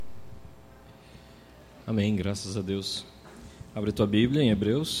Amém, graças a Deus. Abre tua Bíblia em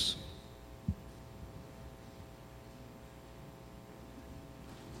Hebreus.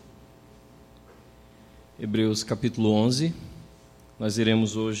 Hebreus capítulo 11. Nós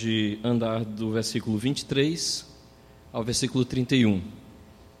iremos hoje andar do versículo 23 ao versículo 31.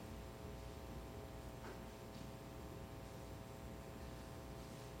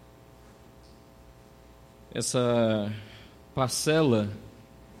 Essa parcela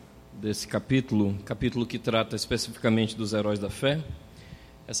desse capítulo que trata especificamente dos heróis da fé,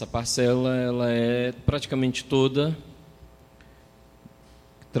 essa parcela ela é praticamente toda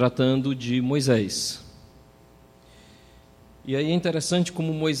tratando de Moisés. E aí é interessante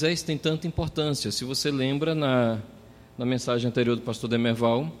como Moisés tem tanta importância. Se você lembra, na mensagem anterior do pastor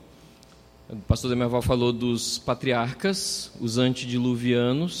Demerval, o pastor Demerval falou dos patriarcas, os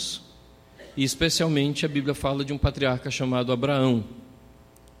antediluvianos, e especialmente a Bíblia fala de um patriarca chamado Abraão.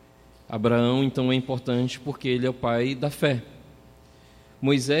 Abraão, então, é importante porque ele é o pai da fé.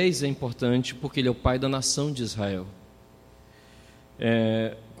 Moisés é importante porque ele é o pai da nação de Israel.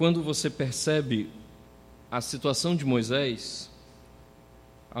 Quando você percebe a situação de Moisés,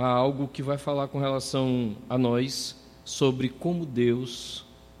 há algo que vai falar com relação a nós sobre como Deus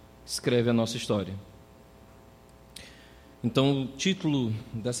escreve a nossa história. Então, o título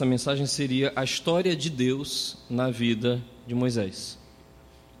dessa mensagem seria A História de Deus na Vida de Moisés.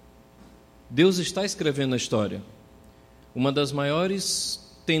 Deus está escrevendo a história. Uma das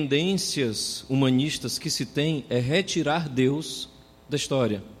maiores tendências humanistas que se tem é retirar Deus da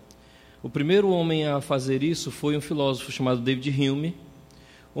história. O primeiro homem a fazer isso foi um filósofo chamado David Hume,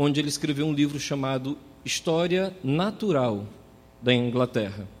 onde ele escreveu um livro chamado História Natural da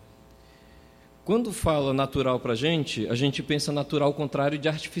Inglaterra. Quando fala natural para a gente pensa natural ao contrário de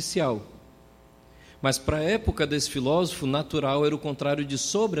artificial. Mas para a época desse filósofo, natural era o contrário de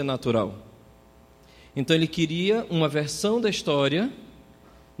sobrenatural. Então ele queria uma versão da história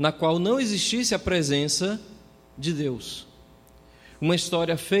na qual não existisse a presença de Deus. Uma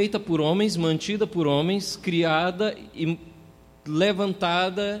história feita por homens, mantida por homens, criada e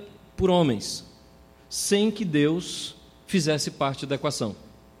levantada por homens, sem que Deus fizesse parte da equação.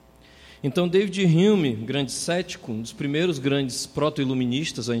 Então David Hume, grande cético, um dos primeiros grandes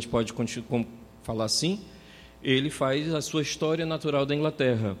proto-iluministas, a gente pode falar assim, ele faz a sua História Natural da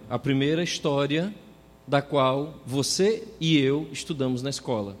Inglaterra, a primeira história da qual você e eu estudamos na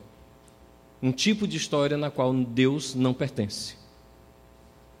escola. Um tipo de história na qual Deus não pertence.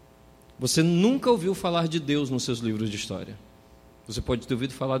 Você nunca ouviu falar de Deus nos seus livros de história. Você pode ter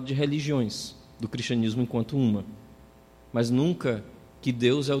ouvido falar de religiões, do cristianismo enquanto uma, mas nunca que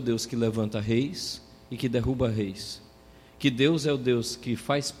Deus é o Deus que levanta reis e que derruba reis. Que Deus é o Deus que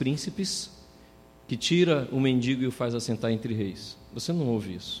faz príncipes, que tira o mendigo e o faz assentar entre reis. Você não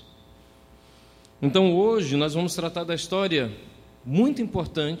ouve isso. Então hoje nós vamos tratar da história muito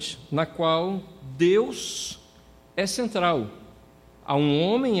importante na qual Deus é central. Há um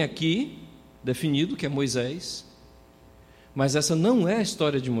homem aqui definido que é Moisés, mas essa não é a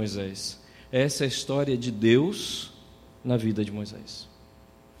história de Moisés. Essa é a história de Deus na vida de Moisés.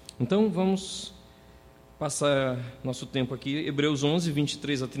 Então vamos passar nosso tempo aqui, Hebreus 11,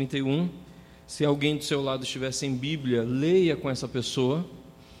 23 a 31. Se alguém do seu lado estiver sem Bíblia, leia com essa pessoa.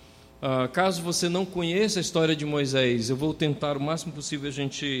 Caso você não conheça a história de Moisés, eu vou tentar o máximo possível a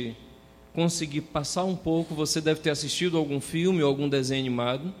gente conseguir passar um pouco. Você deve ter assistido algum filme ou algum desenho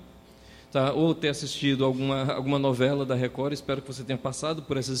animado, tá? Ou ter assistido alguma novela da Record. Espero que você tenha passado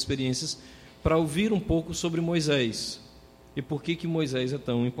por essas experiências para ouvir um pouco sobre Moisés e por que Moisés é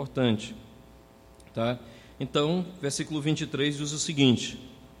tão importante, tá? Então, versículo 23 diz o seguinte: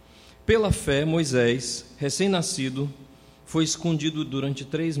 Pela fé, Moisés, recém-nascido, foi escondido durante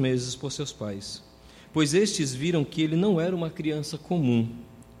 3 meses por seus pais, pois estes viram que ele não era uma criança comum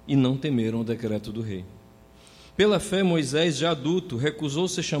e não temeram o decreto do rei. Pela fé, Moisés, já adulto, recusou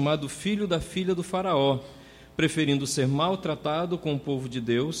ser chamado filho da filha do faraó, preferindo ser maltratado com o povo de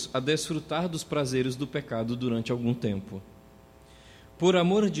Deus a desfrutar dos prazeres do pecado durante algum tempo. Por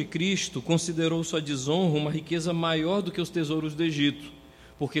amor de Cristo, considerou sua desonra uma riqueza maior do que os tesouros do Egito,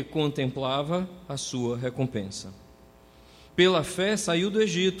 porque contemplava a sua recompensa. Pela fé saiu do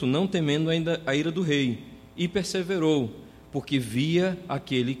Egito, não temendo ainda a ira do rei, e perseverou, porque via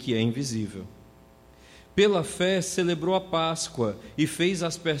aquele que é invisível. Pela fé celebrou a Páscoa e fez a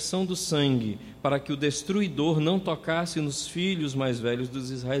aspersão do sangue, para que o destruidor não tocasse nos filhos mais velhos dos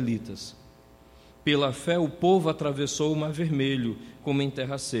israelitas. Pela fé o povo atravessou o Mar Vermelho, como em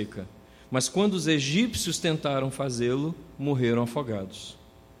terra seca. Mas quando os egípcios tentaram fazê-lo, morreram afogados.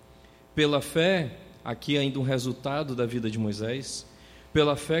 Pela fé, aqui ainda um resultado da vida de Moisés,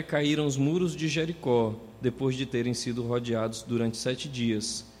 Pela fé caíram os muros de Jericó, depois de terem sido rodeados durante 7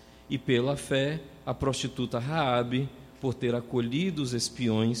 dias. E pela fé, a prostituta Raabe, por ter acolhido os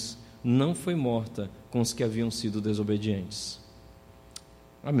espiões, não foi morta com os que haviam sido desobedientes.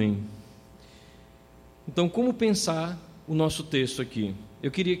 Amém. Então, como pensar o nosso texto aqui? Eu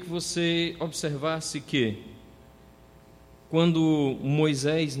queria que você observasse que, quando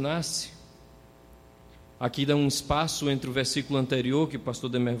Moisés nasce, aqui dá um espaço entre o versículo anterior que o pastor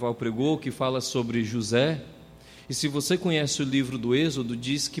Demerval pregou, que fala sobre José, e se você conhece o livro do Êxodo,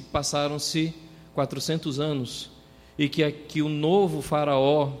 diz que passaram-se 400 anos, e que o novo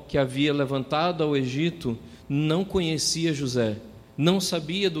faraó que havia levantado ao Egito não conhecia José, não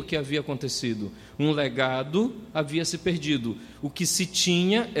sabia do que havia acontecido. Um legado havia se perdido. O que se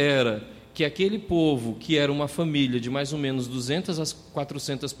tinha era que aquele povo, que era uma família de mais ou menos 200 a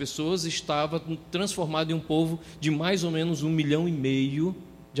 400 pessoas, estava transformado em um povo de mais ou menos 1,5 milhão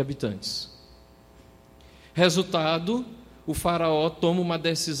de habitantes. Resultado, o faraó toma uma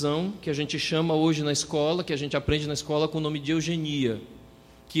decisão que a gente chama hoje na escola, que a gente aprende na escola com o nome de eugenia,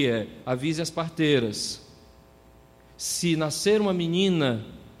 que é: avise as parteiras. Se nascer uma menina,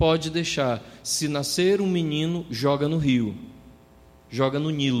 pode deixar. Se nascer um menino, joga no rio, joga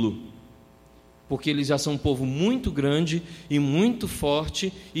no Nilo. Porque eles já são um povo muito grande e muito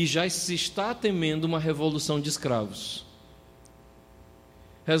forte, e já se está temendo uma revolução de escravos.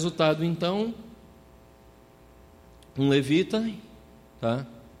 Resultado, então, um levita,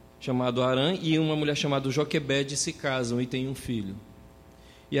 chamado Arã, e uma mulher chamada Joquebede se casam e têm um filho.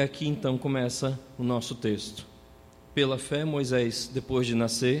 E aqui então começa o nosso texto. Pela fé, Moisés, depois de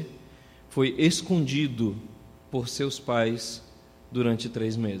nascer, foi escondido por seus pais durante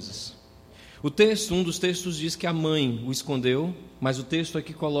 3 meses. Um dos textos diz que a mãe o escondeu, mas o texto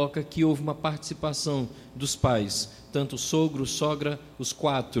aqui coloca que houve uma participação dos pais, tanto sogro, sogra, os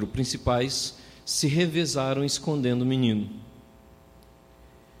 4 principais se revezaram escondendo o menino.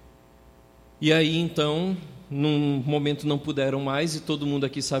 E aí então, num momento não puderam mais, e todo mundo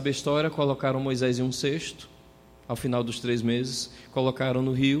aqui sabe a história, colocaram Moisés em um cesto, ao final dos 3 meses, colocaram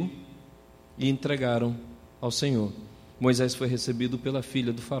no rio e entregaram ao Senhor. Moisés foi recebido pela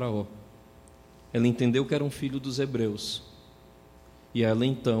filha do faraó. Ela entendeu que era um filho dos hebreus, e ela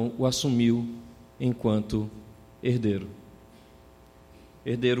então o assumiu enquanto herdeiro.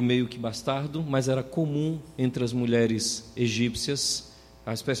 Herdeiro meio que bastardo, mas era comum entre as mulheres egípcias,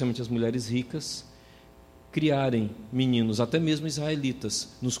 especialmente as mulheres ricas, criarem meninos, até mesmo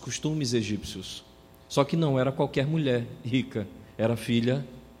israelitas, nos costumes egípcios. Só que não era qualquer mulher rica, era filha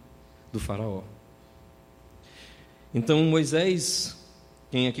do faraó. Então Moisés,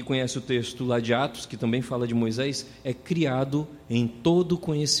 quem aqui conhece o texto lá de Atos, que também fala de Moisés, é criado em todo o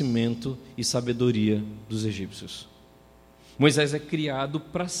conhecimento e sabedoria dos egípcios. Moisés é criado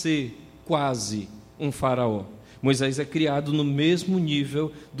para ser quase um faraó. Moisés é criado no mesmo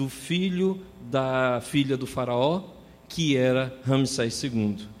nível do filho da filha do faraó, que era Ramsés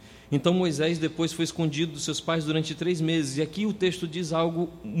II. Então Moisés depois foi escondido dos seus pais durante 3 meses. E aqui o texto diz algo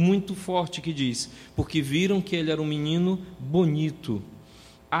muito forte que diz: porque viram que ele era um menino bonito.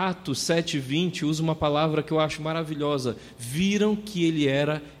 Atos 7:20 usa uma palavra que eu acho maravilhosa. Viram que ele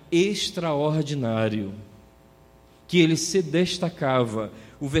era extraordinário, que ele se destacava.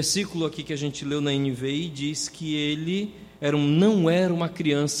 O versículo aqui que a gente leu na NVI diz que ele não era uma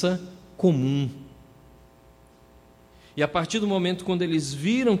criança comum. E a partir do momento quando eles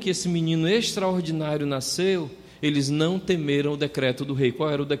viram que esse menino extraordinário nasceu, eles não temeram o decreto do rei. Qual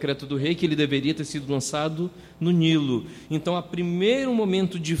era o decreto do rei? Que ele deveria ter sido lançado no Nilo. Então, a primeiro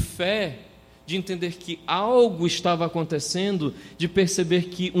momento de fé, de entender que algo estava acontecendo, de perceber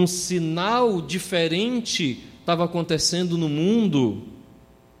que um sinal diferente estava acontecendo no mundo,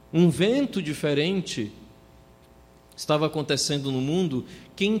 um vento diferente estava acontecendo no mundo,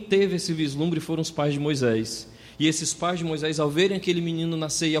 quem teve esse vislumbre foram os pais de Moisés. E esses pais de Moisés, ao verem aquele menino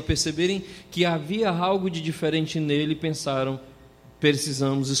nascer e ao perceberem que havia algo de diferente nele, pensaram: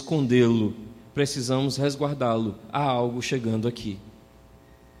 precisamos escondê-lo, precisamos resguardá-lo, há algo chegando aqui.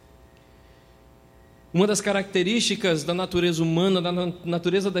 Uma das características da natureza humana, da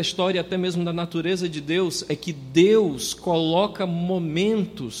natureza da história, até mesmo da natureza de Deus, é que Deus coloca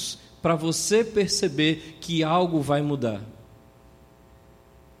momentos para você perceber que algo vai mudar.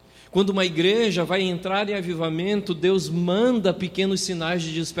 Quando uma igreja vai entrar em avivamento, Deus manda pequenos sinais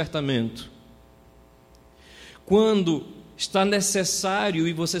de despertamento. Quando está necessário,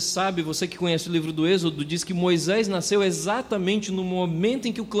 e você sabe, você que conhece o livro do Êxodo, diz que Moisés nasceu exatamente no momento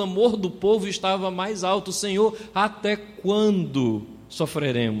em que o clamor do povo estava mais alto: Senhor, até quando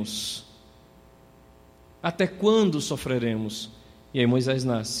sofreremos? Até quando sofreremos? E aí Moisés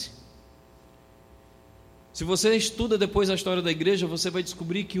nasce. Se você estuda depois a história da igreja, você vai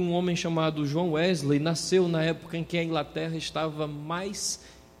descobrir que um homem chamado John Wesley nasceu na época em que a Inglaterra estava mais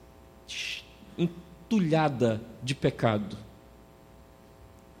entulhada de pecado.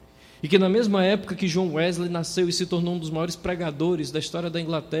 E que na mesma época que John Wesley nasceu e se tornou um dos maiores pregadores da história da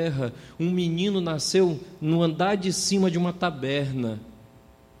Inglaterra, um menino nasceu no andar de cima de uma taberna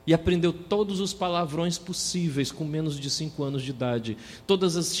e aprendeu todos os palavrões possíveis com menos de 5 anos de idade,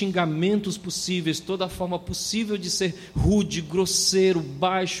 todos os xingamentos possíveis, toda a forma possível de ser rude, grosseiro,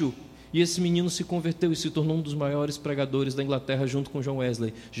 baixo. E esse menino se converteu e se tornou um dos maiores pregadores da Inglaterra junto com John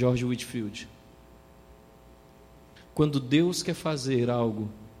Wesley, George Whitefield. Quando Deus quer fazer algo,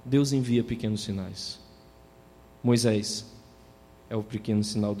 Deus envia pequenos sinais. Moisés é o pequeno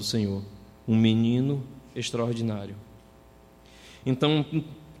sinal do Senhor, um menino extraordinário. Então,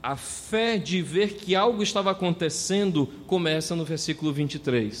 a fé de ver que algo estava acontecendo começa no versículo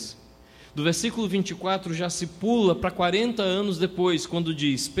 23. Do versículo 24 já se pula para 40 anos depois, quando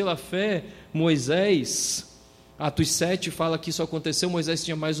diz: pela fé, Moisés... Atos 7 fala que isso aconteceu, Moisés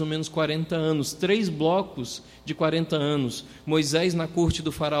tinha mais ou menos 40 anos, 3 blocos de 40 anos. Moisés na corte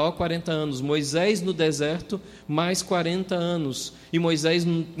do faraó, 40 anos. Moisés no deserto, mais 40 anos. E Moisés,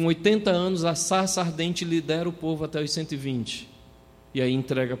 com 80 anos, a sarça ardente lidera o povo até os 120. E aí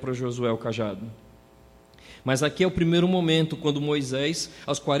entrega para Josué o cajado. Mas aqui é o primeiro momento, quando Moisés,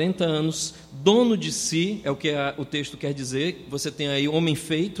 aos 40 anos, dono de si, é o que o texto quer dizer. Você tem aí homem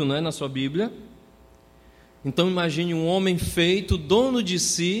feito, né, na sua Bíblia. Então imagine um homem feito, dono de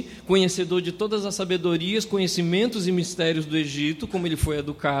si, conhecedor de todas as sabedorias, conhecimentos e mistérios do Egito, como ele foi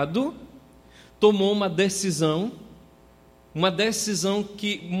educado, tomou uma decisão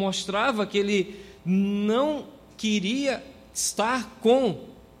que mostrava que ele não queria estar com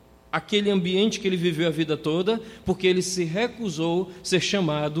aquele ambiente que ele viveu a vida toda, porque ele se recusou a ser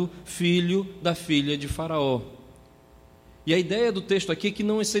chamado filho da filha de Faraó. E a ideia do texto aqui é que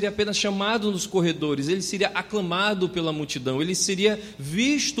não seria apenas chamado nos corredores, ele seria aclamado pela multidão, ele seria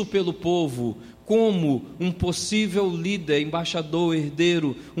visto pelo povo como um possível líder, embaixador,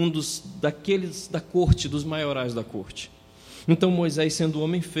 herdeiro, daqueles da corte, dos maiorais da corte. Então Moisés, sendo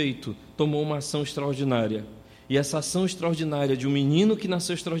homem feito, tomou uma ação extraordinária. E essa ação extraordinária de um menino que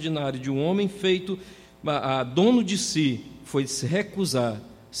nasceu extraordinário, de um homem feito, dono de si, foi se recusar a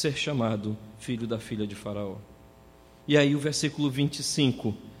ser chamado filho da filha de Faraó. E aí o versículo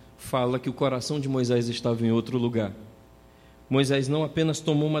 25 fala que o coração de Moisés estava em outro lugar. Moisés não apenas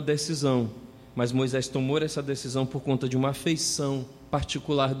tomou uma decisão, mas Moisés tomou essa decisão por conta de uma afeição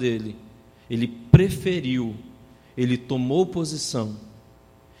particular dele. Ele preferiu, ele tomou posição.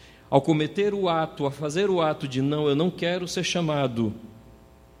 Ao cometer o ato, a fazer o ato de não, eu não quero ser chamado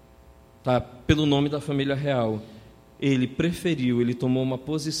pelo nome da família real, ele preferiu, ele tomou uma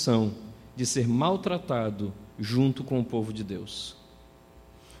posição de ser maltratado junto com o povo de Deus.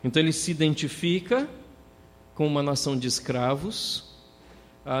 Então ele se identifica com uma nação de escravos.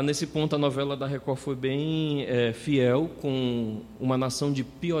 Nesse ponto a novela da Record foi bem fiel, com uma nação de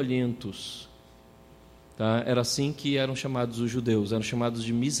piolhentos. Era assim que eram chamados os judeus, eram chamados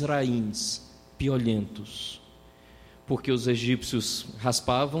de misraíns, piolhentos, porque os egípcios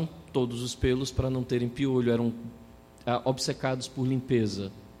raspavam todos os pelos para não terem piolho, eram obcecados por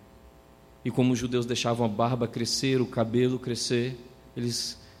limpeza. E como os judeus deixavam a barba crescer, o cabelo crescer,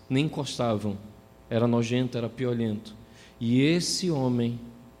 eles nem encostavam, era nojento, era piolento. E esse homem,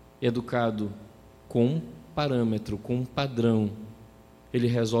 educado com um parâmetro, com um padrão, ele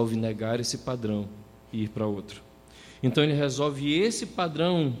resolve negar esse padrão e ir para outro. Então ele resolve esse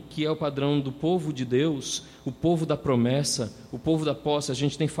padrão, que é o padrão do povo de Deus, o povo da promessa, o povo da posse. A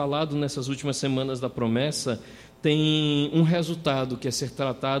gente tem falado nessas últimas semanas da promessa, tem um resultado que é ser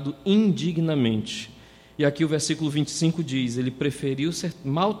tratado indignamente. E aqui o versículo 25 diz: ele preferiu ser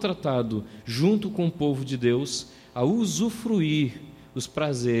maltratado junto com o povo de Deus a usufruir os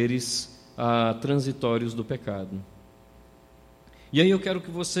prazeres transitórios do pecado. E aí eu quero que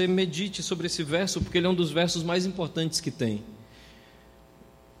você medite sobre esse verso, porque ele é um dos versos mais importantes que tem.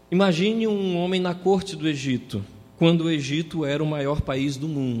 Imagine um homem na corte do Egito, quando o Egito era o maior país do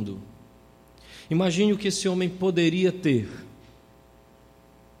mundo. Imagine o que esse homem poderia ter.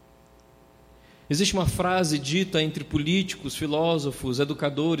 Existe uma frase dita entre políticos, filósofos,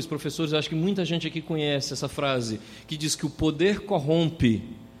 educadores, professores, acho que muita gente aqui conhece essa frase, que diz que o poder corrompe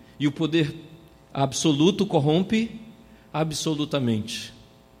e o poder absoluto corrompe absolutamente.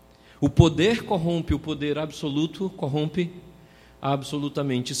 O poder corrompe, o poder absoluto corrompe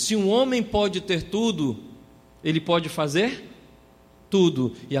absolutamente. Se um homem pode ter tudo, ele pode fazer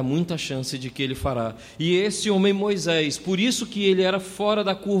tudo, e há muita chance de que ele fará. E esse homem Moisés, por isso que ele era fora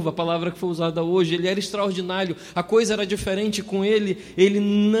da curva, a palavra que foi usada hoje, ele era extraordinário, a coisa era diferente com ele, ele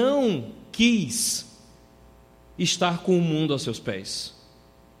não quis estar com o mundo aos seus pés.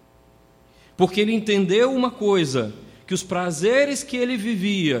 Porque ele entendeu uma coisa, que os prazeres que ele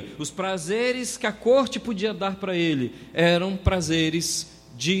vivia, os prazeres que a corte podia dar para ele, eram prazeres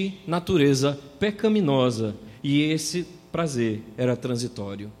de natureza pecaminosa, e esse prazer era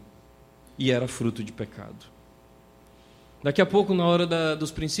transitório e era fruto de pecado. Daqui a pouco, na hora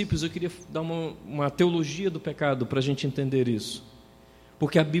dos princípios, eu queria dar uma teologia do pecado para a gente entender isso,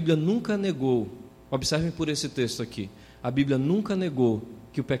 porque a Bíblia nunca negou, observem por esse texto aqui, a Bíblia nunca negou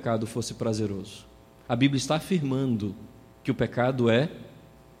que o pecado fosse prazeroso. A Bíblia está afirmando que o pecado é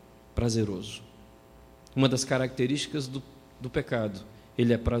prazeroso. Uma das características do pecado,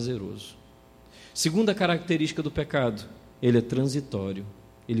 ele é prazeroso. Segunda característica do pecado, ele é transitório,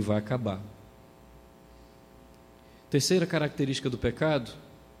 ele vai acabar. Terceira característica do pecado,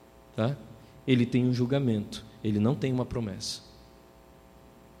 tá? Ele tem um julgamento, ele não tem uma promessa.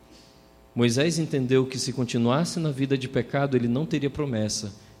 Moisés entendeu que se continuasse na vida de pecado, ele não teria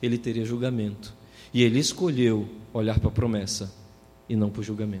promessa, ele teria julgamento. E ele escolheu olhar para a promessa e não para o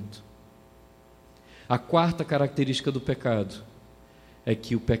julgamento. A quarta característica do pecado é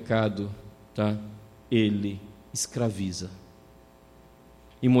que o pecado, tá? Ele escraviza.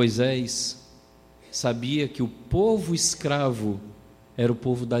 E Moisés sabia que o povo escravo era o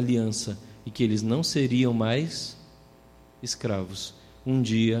povo da aliança e que eles não seriam mais escravos. Um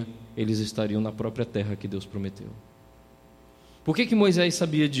dia eles estariam na própria terra que Deus prometeu. Por que Moisés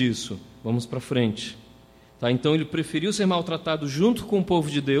sabia disso? Vamos para frente. Tá? Então ele preferiu ser maltratado junto com o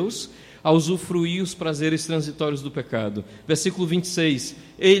povo de Deus a usufruir os prazeres transitórios do pecado. Versículo 26,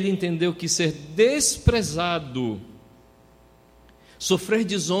 ele entendeu que ser desprezado, sofrer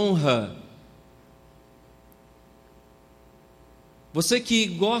desonra. Você que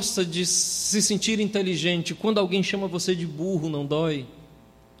gosta de se sentir inteligente, quando alguém chama você de burro, não dói?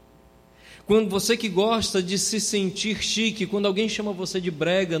 Quando você que gosta de se sentir chique, quando alguém chama você de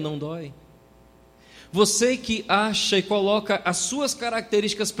brega, não dói? Você que acha e coloca as suas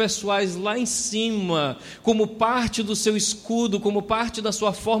características pessoais lá em cima, como parte do seu escudo, como parte da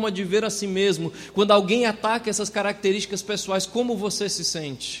sua forma de ver a si mesmo, quando alguém ataca essas características pessoais, como você se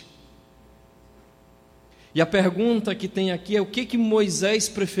sente? E a pergunta que tem aqui é: o que Moisés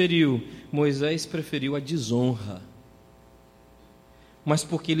preferiu? Moisés preferiu a desonra. Mas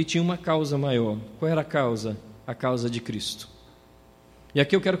porque ele tinha uma causa maior. Qual era a causa? A causa de Cristo. E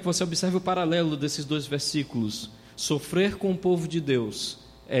aqui eu quero que você observe o paralelo desses dois versículos. Sofrer com o povo de Deus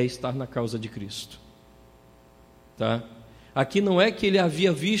é estar na causa de Cristo. Tá? Aqui não é que ele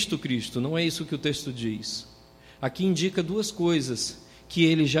havia visto Cristo, não é isso que o texto diz. Aqui indica duas coisas: que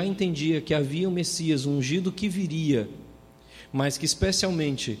ele já entendia que havia um Messias, um ungido que viria, mas que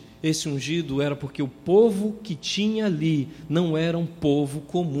especialmente esse ungido era porque o povo que tinha ali não era um povo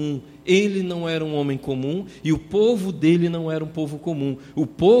comum. Ele não era um homem comum e o povo dele não era um povo comum. O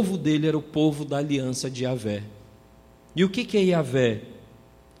povo dele era o povo da aliança de Yahvé. E o que é Yahvé?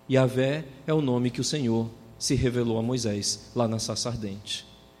 Yahvé é o nome que o Senhor se revelou a Moisés lá na sarça ardente.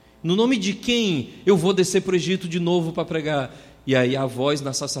 No nome de quem eu vou descer para o Egito de novo para pregar? E aí a voz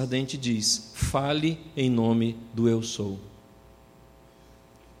na sarça ardente diz: fale em nome do eu sou.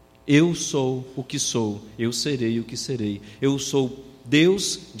 Eu sou o que sou, eu serei o que serei. Eu sou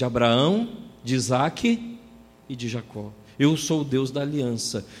Deus de Abraão, de Isaque e de Jacó. Eu sou o Deus da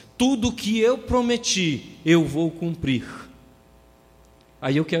aliança. Tudo que eu prometi, eu vou cumprir.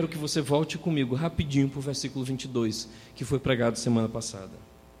 Aí eu quero que você volte comigo rapidinho para o versículo 22, que foi pregado semana passada.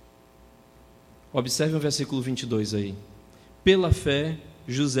 Observe o versículo 22 aí. Pela fé,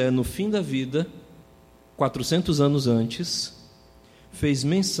 José, no fim da vida, 400 anos antes, fez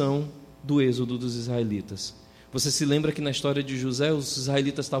menção do êxodo dos israelitas. Você se lembra que na história de José, os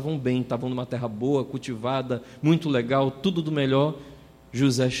israelitas estavam bem, estavam numa terra boa, cultivada, muito legal, tudo do melhor.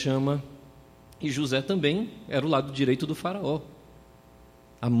 José chama, e José também era o lado direito do faraó,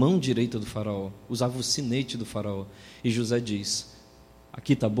 a mão direita do faraó, usava o sinete do faraó. E José diz: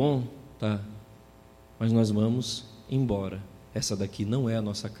 aqui tá bom? Tá, mas nós vamos embora, essa daqui não é a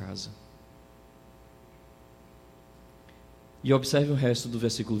nossa casa. E observe o resto do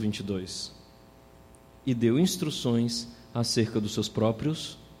versículo 22. E deu instruções acerca dos seus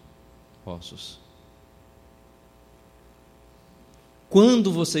próprios ossos.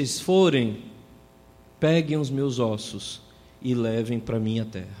 Quando vocês forem, peguem os meus ossos e levem para a minha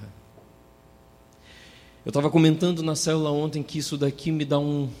terra. Eu estava comentando na célula ontem que isso daqui me dá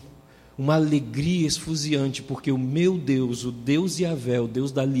um uma alegria esfuziante, porque o meu Deus, o Deus Yahvé, o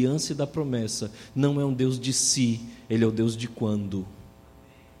Deus da aliança e da promessa, não é um Deus de si, Ele é o Deus de quando.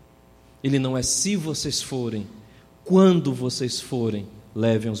 Ele não é se vocês forem, quando vocês forem,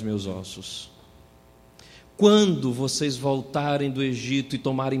 levem os meus ossos. Quando vocês voltarem do Egito e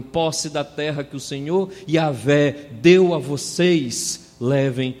tomarem posse da terra que o Senhor Yahvé deu a vocês,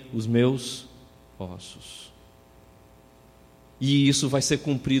 levem os meus ossos. E isso vai ser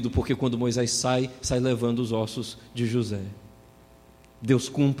cumprido, porque quando Moisés sai levando os ossos de José. Deus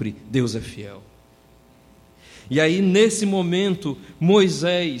cumpre, Deus é fiel. E aí, nesse momento,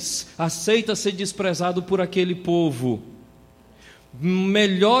 Moisés aceita ser desprezado por aquele povo.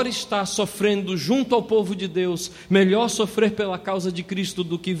 Melhor estar sofrendo junto ao povo de Deus, melhor sofrer pela causa de Cristo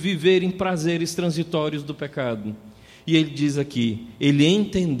do que viver em prazeres transitórios do pecado. E ele diz aqui, ele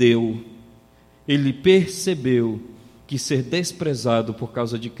entendeu, ele percebeu que ser desprezado por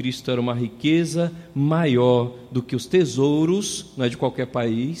causa de Cristo era uma riqueza maior do que os tesouros, não é de qualquer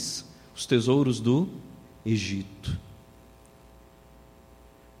país, os tesouros do Egito.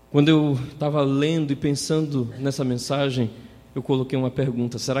 Quando eu estava lendo e pensando nessa mensagem, eu coloquei uma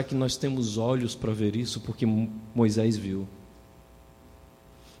pergunta: será que nós temos olhos para ver isso? Porque Moisés viu.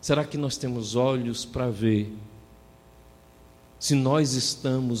 Será que nós temos olhos para ver se nós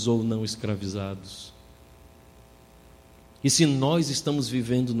estamos ou não escravizados? E se nós estamos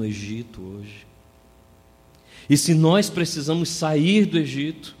vivendo no Egito hoje? E se nós precisamos sair do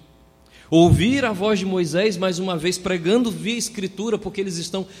Egito? Ouvir a voz de Moisés, mais uma vez, pregando via Escritura, porque eles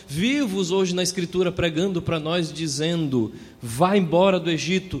estão vivos hoje na Escritura, pregando para nós, dizendo: vá embora do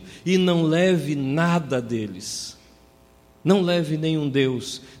Egito e não leve nada deles. Não leve nenhum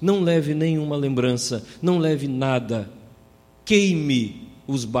Deus, não leve nenhuma lembrança, não leve nada. Queime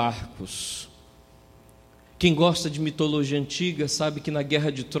os barcos. Quem gosta de mitologia antiga sabe que na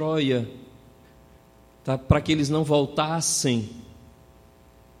guerra de Troia, para que eles não voltassem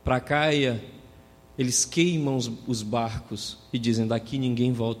para Caia, eles queimam os barcos e dizem: daqui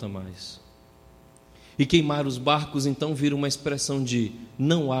ninguém volta mais. E queimar os barcos então vira uma expressão de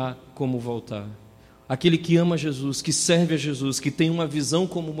não há como voltar. Aquele que ama Jesus, que serve a Jesus, que tem uma visão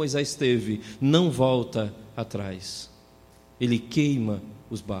como Moisés teve, não volta atrás. Ele queima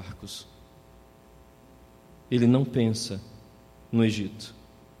os barcos. Ele não pensa no Egito.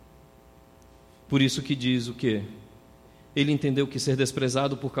 Por isso que diz o quê? Ele entendeu que ser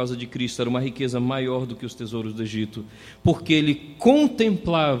desprezado por causa de Cristo era uma riqueza maior do que os tesouros do Egito, porque ele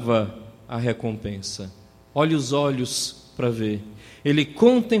contemplava a recompensa. Olhe os olhos para ver. Ele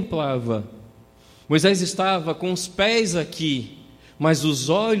contemplava. Moisés estava com os pés aqui, mas os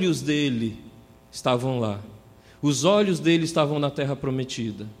olhos dele estavam lá. Os olhos dele estavam na terra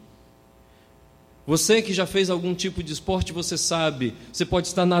prometida. Você que já fez algum tipo de esporte, você sabe, você pode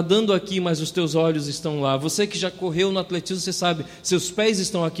estar nadando aqui, mas os teus olhos estão lá. Você que já correu no atletismo, você sabe, seus pés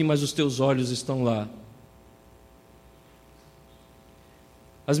estão aqui, mas os teus olhos estão lá.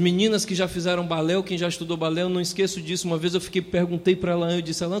 As meninas que já fizeram balé, ou quem já estudou balé, eu não esqueço disso. Uma vez perguntei para ela, eu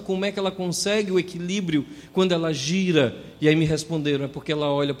disse: Alain, como é que ela consegue o equilíbrio quando ela gira? E aí me responderam: é porque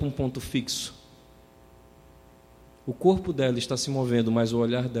ela olha para um ponto fixo. O corpo dela está se movendo, mas o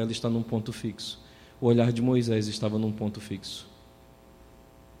olhar dela está num ponto fixo. O olhar de Moisés estava num ponto fixo.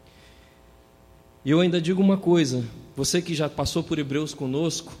 E eu ainda digo uma coisa: você que já passou por Hebreus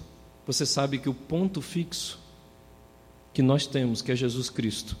conosco, você sabe que o ponto fixo que nós temos, que é Jesus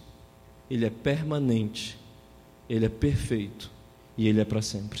Cristo, Ele é permanente, Ele é perfeito e Ele é para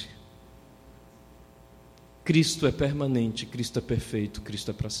sempre. Cristo é permanente, Cristo é perfeito,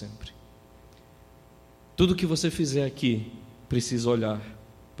 Cristo é para sempre. Tudo que você fizer aqui precisa olhar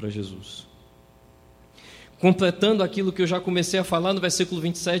para Jesus. Completando aquilo que eu já comecei a falar, no versículo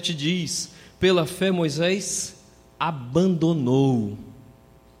 27 diz: pela fé Moisés abandonou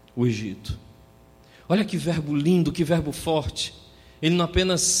o Egito. Olha que verbo lindo, que verbo forte. Ele não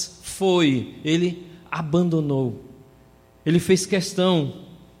apenas foi, ele abandonou. Ele fez questão: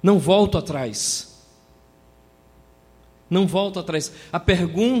 não volto atrás. Não volto atrás. A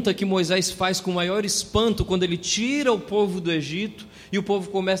pergunta que Moisés faz com maior espanto, quando ele tira o povo do Egito, e o povo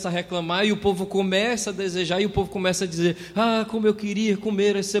começa a reclamar, e o povo começa a desejar, e o povo começa a dizer: ah, como eu queria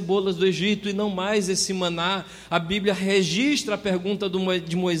comer as cebolas do Egito e não mais esse maná. A Bíblia registra a pergunta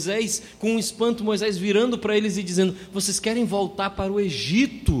de Moisés com um espanto, Moisés virando para eles e dizendo: vocês querem voltar para o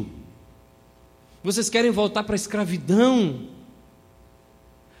Egito? Vocês querem voltar para a escravidão?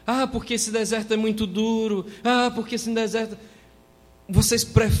 Ah, porque esse deserto é muito duro. Ah, porque esse deserto... Vocês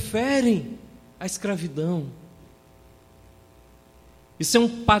preferem a escravidão. Isso é um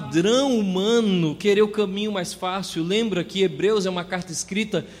padrão humano, querer o caminho mais fácil. Lembra que Hebreus é uma carta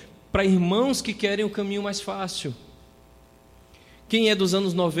escrita para irmãos que querem o caminho mais fácil. Quem é dos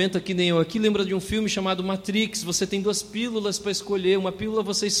anos 90, que nem eu aqui, lembra de um filme chamado Matrix? Você tem 2 pílulas para escolher. Uma pílula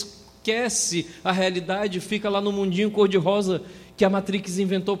você esquece a realidade, fica lá no mundinho cor-de-rosa que a Matrix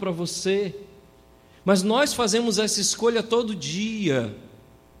inventou para você. Mas nós fazemos essa escolha todo dia.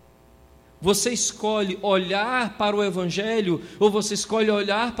 Você escolhe olhar para o Evangelho ou você escolhe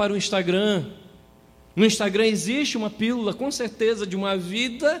olhar para o Instagram? No Instagram existe uma pílula, com certeza, de uma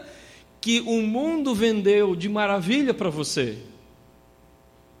vida que o mundo vendeu de maravilha para você.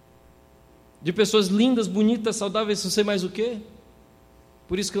 De pessoas lindas, bonitas, saudáveis, não sei mais o quê.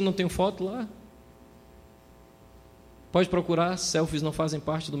 Por isso que eu não tenho foto lá. Pode procurar, selfies não fazem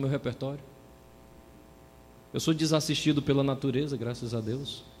parte do meu repertório. Eu sou desassistido pela natureza, graças a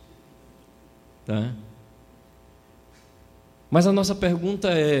Deus. Tá? Mas a nossa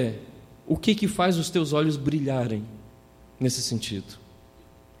pergunta é: o que faz os teus olhos brilharem nesse sentido?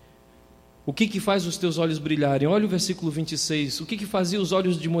 O que faz os teus olhos brilharem? Olha o versículo 26. O que fazia os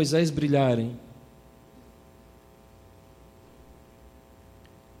olhos de Moisés brilharem?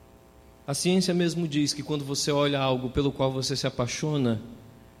 A ciência mesmo diz que quando você olha algo pelo qual você se apaixona,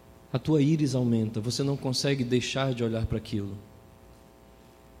 a tua íris aumenta, você não consegue deixar de olhar para aquilo.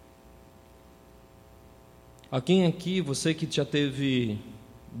 Alguém aqui, você que já teve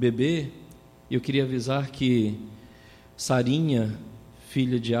bebê, eu queria avisar que Sarinha,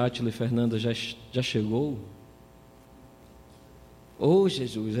 filha de Átila e Fernanda, já chegou? Oh,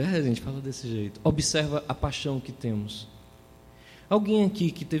 Jesus, a gente fala desse jeito. Observa a paixão que temos. Alguém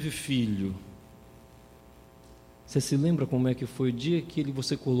aqui que teve filho, você se lembra como é que foi o dia que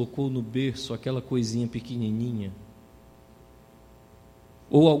você colocou no berço aquela coisinha pequenininha?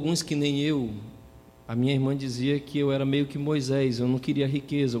 Ou alguns que nem eu, a minha irmã dizia que eu era meio que Moisés, eu não queria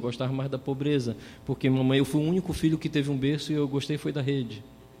riqueza, eu gostava mais da pobreza, porque mamãe, eu fui o único filho que teve um berço e eu gostei foi da rede.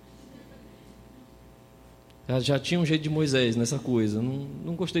 Já tinha um jeito de Moisés nessa coisa,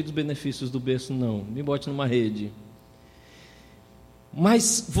 não gostei dos benefícios do berço não, me bote numa rede.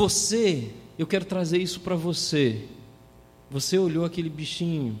 Mas você, eu quero trazer isso para você. Você olhou aquele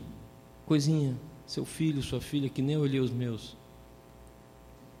bichinho, coisinha, seu filho, sua filha, que nem eu olhei os meus.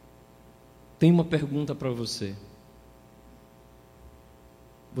 Tem uma pergunta para você.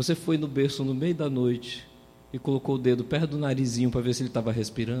 Você foi no berço no meio da noite e colocou o dedo perto do narizinho para ver se ele estava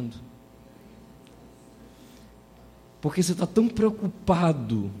respirando? Porque você está tão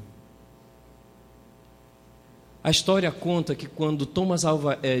preocupado. A história conta que quando Thomas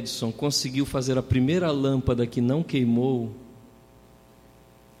Alva Edison conseguiu fazer a primeira lâmpada que não queimou,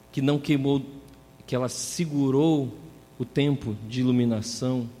 que ela segurou o tempo de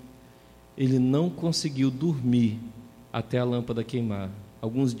iluminação, ele não conseguiu dormir até a lâmpada queimar.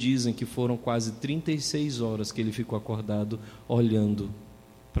 Alguns dizem que foram quase 36 horas que ele ficou acordado olhando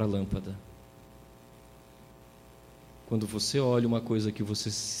para a lâmpada. Quando você olha uma coisa que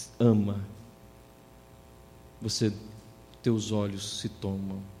você ama, teus olhos se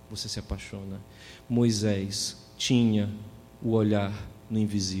tomam, você se apaixona. Moisés tinha o olhar no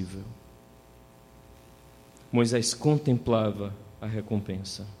invisível. Moisés contemplava a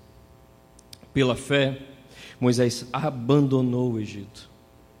recompensa. Pela fé, Moisés abandonou o Egito.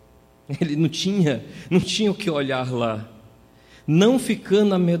 Ele não tinha o que olhar lá, não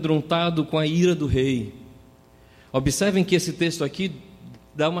ficando amedrontado com a ira do rei. Observem que esse texto aqui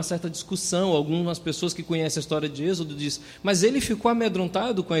dá uma certa discussão. Algumas pessoas que conhecem a história de Êxodo dizem, mas ele ficou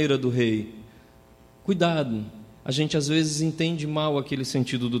amedrontado com a ira do rei. Cuidado, a gente às vezes entende mal aquele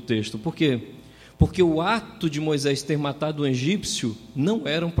sentido do texto. Por quê? Porque o ato de Moisés ter matado um egípcio não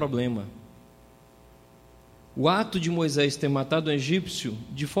era um problema. O ato de Moisés ter matado um egípcio,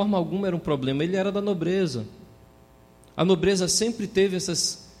 de forma alguma era um problema, ele era da nobreza. A nobreza sempre teve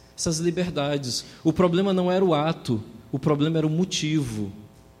essas liberdades. O problema não era o ato, o problema era o motivo.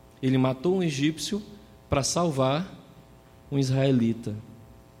 Ele matou um egípcio para salvar um israelita,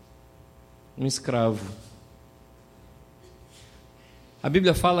 um escravo. A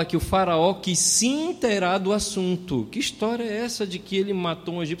Bíblia fala que o faraó quis se inteirar do assunto. Que história é essa de que ele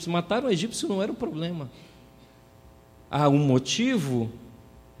matou um egípcio? Matar um egípcio não era um problema. Ah, um motivo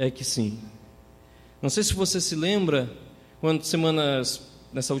é que sim. Não sei se você se lembra,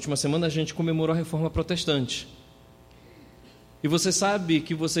 nessa última semana a gente comemorou a Reforma Protestante. E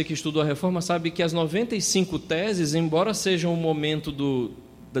você que estudou a Reforma, sabe que as 95 teses, embora sejam o momento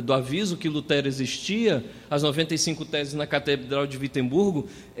do aviso que Lutero existia, as 95 teses na Catedral de Wittembergo,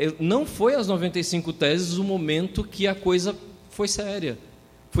 não foi as 95 teses o momento que a coisa foi séria.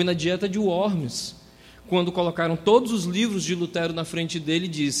 Foi na Dieta de Worms, quando colocaram todos os livros de Lutero na frente dele e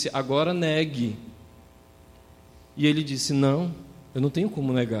disse, agora negue. E ele disse, não, eu não tenho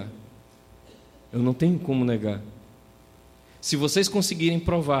como negar. Eu não tenho como negar. Se vocês conseguirem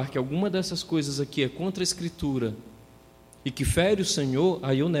provar que alguma dessas coisas aqui é contra a Escritura e que fere o Senhor,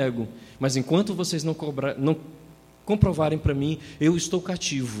 aí eu nego. Mas enquanto vocês não comprovarem para mim, eu estou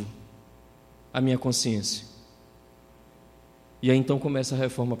cativo à minha consciência. E aí então começa a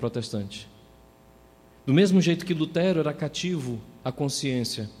reforma protestante. Do mesmo jeito que Lutero era cativo à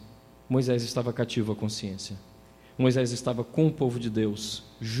consciência, Moisés estava cativo à consciência. Moisés estava com o povo de Deus,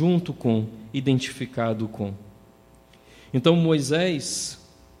 junto com, identificado com. Então Moisés,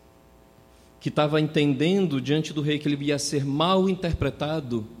 que estava entendendo diante do rei que ele ia ser mal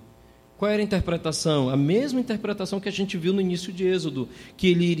interpretado, qual era a interpretação? A mesma interpretação que a gente viu no início de Êxodo, que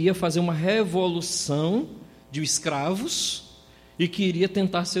ele iria fazer uma revolução de escravos e que iria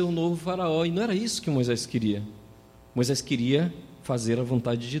tentar ser o novo faraó. E não era isso que Moisés queria. Moisés queria fazer a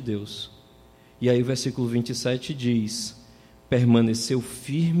vontade de Deus. E aí o versículo 27 diz: permaneceu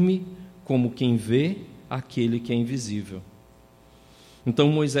firme como quem vê aquele que é invisível. Então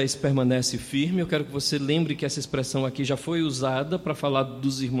Moisés permanece firme. Eu quero que você lembre que essa expressão aqui já foi usada para falar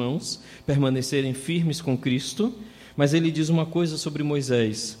dos irmãos permanecerem firmes com Cristo, mas ele diz uma coisa sobre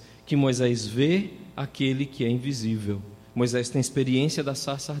Moisés, que Moisés vê aquele que é invisível. Moisés tem experiência da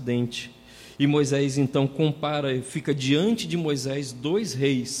sarça ardente, e Moisés então compara, fica diante de Moisés dois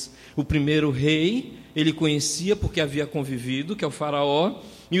reis. O primeiro rei ele conhecia porque havia convivido, que é o faraó,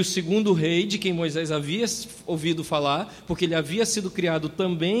 e o segundo rei, de quem Moisés havia ouvido falar, porque ele havia sido criado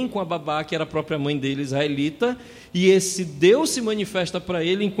também com a babá, que era a própria mãe dele, israelita, e esse Deus se manifesta para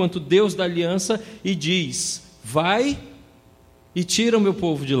ele enquanto Deus da aliança e diz: vai e tira o meu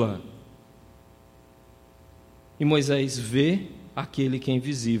povo de lá. E Moisés vê aquele que é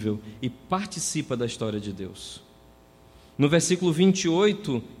invisível e participa da história de Deus. No versículo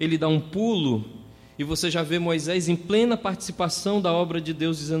 28, ele dá um pulo, e você já vê Moisés em plena participação da obra de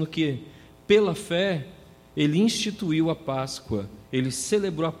Deus, dizendo que, pela fé, ele instituiu a Páscoa, ele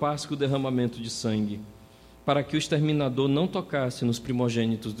celebrou a Páscoa, o derramamento de sangue, para que o exterminador não tocasse nos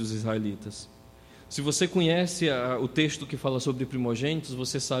primogênitos dos israelitas. Se você conhece o texto que fala sobre primogênitos,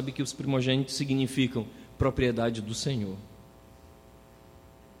 você sabe que os primogênitos significam propriedade do Senhor.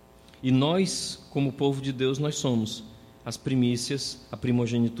 E nós, como povo de Deus, nós somos as primícias, a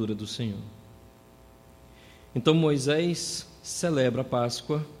primogenitura do Senhor. Então Moisés celebra a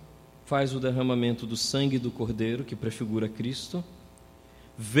Páscoa, faz o derramamento do sangue do Cordeiro, que prefigura Cristo,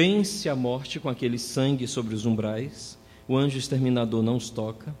 vence a morte com aquele sangue sobre os umbrais, o anjo exterminador não os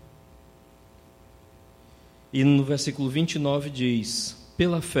toca. E no versículo 29 diz: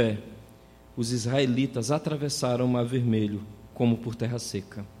 pela fé, os israelitas atravessaram o Mar Vermelho como por terra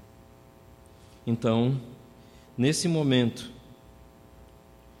seca. Então, nesse momento,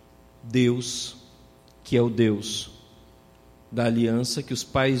 Deus, que é o Deus da aliança que os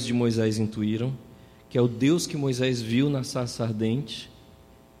pais de Moisés intuíram, que é o Deus que Moisés viu na sarça ardente,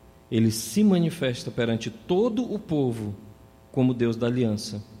 ele se manifesta perante todo o povo como Deus da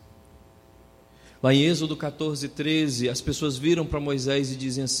aliança. Lá em Êxodo 14, 13, as pessoas viram para Moisés e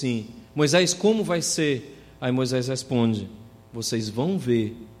dizem assim: Moisés, como vai ser? Aí Moisés responde: vocês vão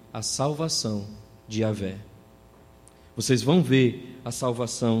ver a salvação de Yahvé. Vocês vão ver a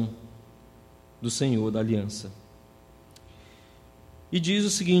salvação do Senhor da aliança. E diz o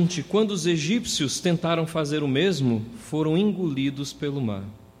seguinte: quando os egípcios tentaram fazer o mesmo, foram engolidos pelo mar.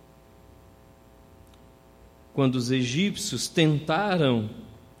 Quando os egípcios tentaram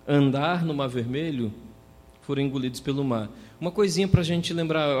andar no Mar Vermelho, foram engolidos pelo mar. Uma coisinha para a gente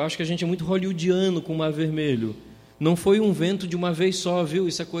lembrar, eu acho que a gente é muito hollywoodiano com o Mar Vermelho. Não foi um vento de uma vez só, viu?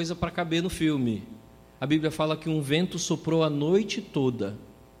 Isso é coisa para caber no filme. A Bíblia fala que um vento soprou a noite toda.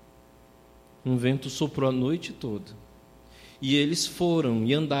 Um vento soprou a noite toda. E eles foram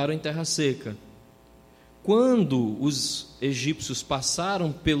e andaram em terra seca. Quando os egípcios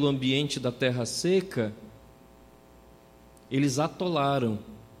passaram pelo ambiente da terra seca, eles atolaram.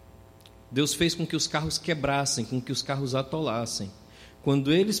 Deus fez com que os carros quebrassem, com que os carros atolassem.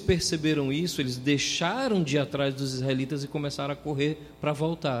 Quando eles perceberam isso, eles deixaram de ir atrás dos israelitas e começaram a correr para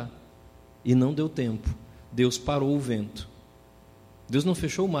voltar. E não deu tempo. Deus parou o vento. Deus não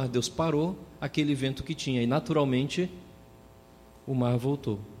fechou o mar, Deus parou aquele vento que tinha. E naturalmente, o mar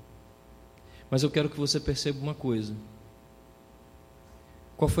voltou. Mas eu quero que você perceba uma coisa.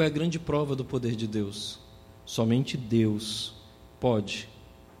 Qual foi a grande prova do poder de Deus? Somente Deus pode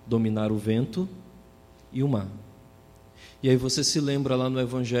dominar o vento e o mar. E aí você se lembra lá no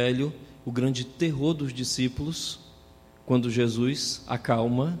Evangelho, o grande terror dos discípulos, quando Jesus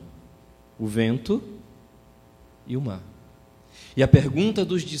acalma o vento e o mar. E a pergunta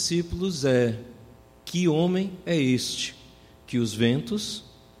dos discípulos é: que homem é este, que os ventos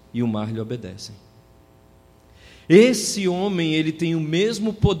e o mar lhe obedecem. Esse homem, ele tem o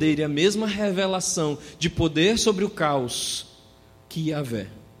mesmo poder e a mesma revelação de poder sobre o caos que Yahvé,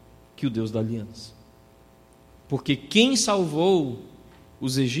 que o Deus da aliança. Porque quem salvou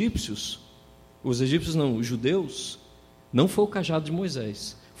os judeus, não foi o cajado de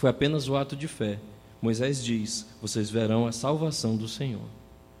Moisés, foi apenas o ato de fé. Moisés diz: vocês verão a salvação do Senhor.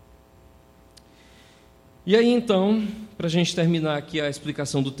 E aí então, para a gente terminar aqui a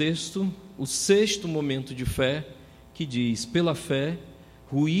explicação do texto, o sexto momento de fé, que diz: pela fé,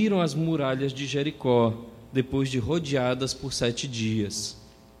 ruíram as muralhas de Jericó, depois de rodeadas por 7 dias.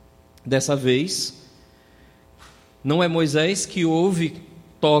 Dessa vez, não é Moisés que ouve,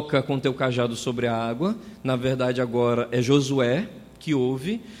 toca com teu cajado sobre a água. Na verdade, agora é Josué que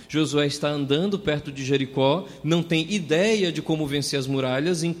ouve. Josué está andando perto de Jericó, não tem ideia de como vencer as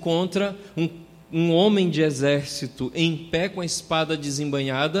muralhas, encontra um homem de exército em pé com a espada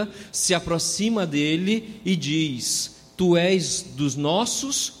desembainhada, se aproxima dele e diz: tu és dos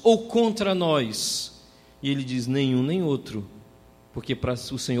nossos ou contra nós? E ele diz: nenhum nem outro, porque para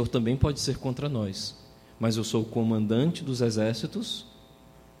o Senhor também pode ser contra nós, mas eu sou o comandante dos exércitos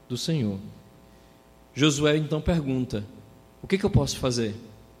do Senhor. Josué então pergunta: o que eu posso fazer?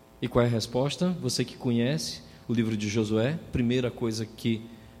 E qual é a resposta? Você que conhece o livro de Josué, primeira coisa que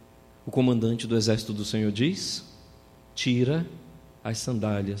o comandante do exército do Senhor diz: tira as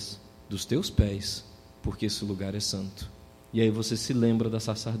sandálias dos teus pés, porque esse lugar é santo. E aí você se lembra da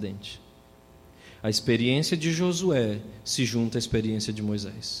sarça ardente. A experiência de Josué se junta à experiência de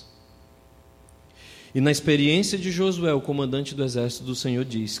Moisés. E na experiência de Josué, o comandante do exército do Senhor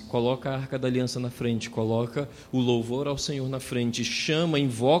diz: coloca a arca da aliança na frente, coloca o louvor ao Senhor na frente, chama,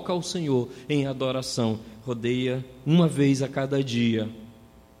 invoca ao Senhor em adoração, rodeia uma vez a cada dia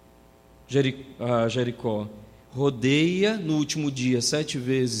Jericó, rodeia no último dia 7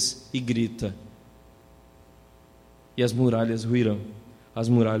 vezes e grita. E as muralhas ruirão, as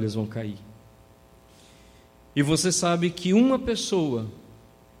muralhas vão cair. E você sabe que uma pessoa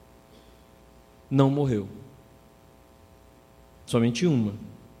não morreu. Somente uma.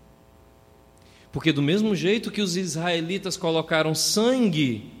 Porque do mesmo jeito que os israelitas colocaram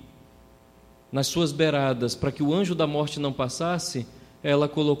sangue nas suas beiradas para que o anjo da morte não passasse, ela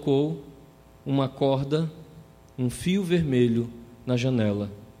colocou uma corda, um fio vermelho na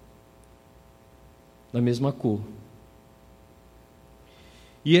janela, da mesma cor.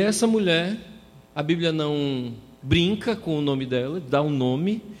 E essa mulher, a Bíblia não brinca com o nome dela, dá um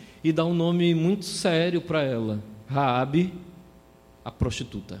nome, e dá um nome muito sério para ela: Raabe, a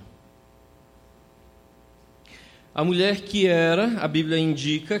prostituta. A mulher que era, a Bíblia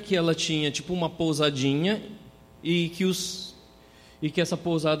indica que ela tinha tipo uma pousadinha e que essa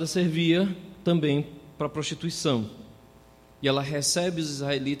pousada servia também para prostituição. E ela recebe os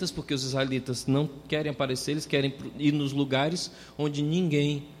israelitas, porque os israelitas não querem aparecer, eles querem ir nos lugares onde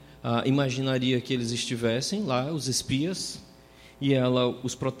ninguém imaginaria que eles estivessem, lá os espias, e ela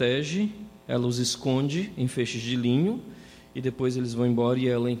os protege, ela os esconde em feixes de linho, e depois eles vão embora e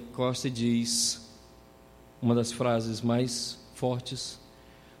ela encosta e diz uma das frases mais fortes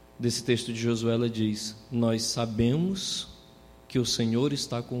desse texto de Josué. Ela diz: nós sabemos que o Senhor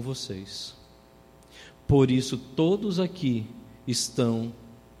está com vocês. Por isso, todos aqui estão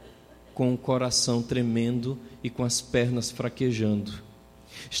com o coração tremendo e com as pernas fraquejando.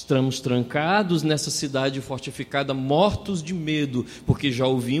 Estamos trancados nessa cidade fortificada, mortos de medo, porque já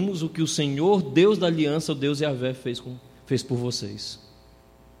ouvimos o que o Senhor, Deus da aliança, o Deus Yahvé, fez por vocês.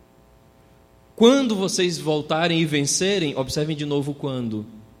 Quando vocês voltarem e vencerem, observem de novo quando.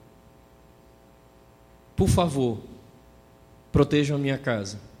 Por favor, protejam a minha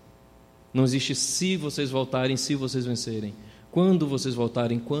casa. Não existe se vocês voltarem, se vocês vencerem. Quando vocês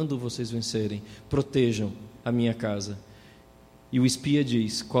voltarem, quando vocês vencerem, protejam a minha casa. E o espia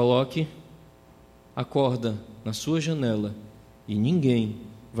diz: coloque a corda na sua janela e ninguém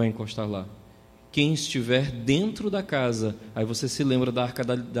vai encostar lá. Quem estiver dentro da casa, aí você se lembra da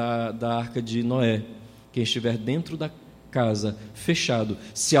arca de Noé. Quem estiver dentro da casa, fechado.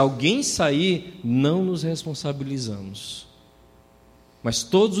 Se alguém sair, não nos responsabilizamos. Mas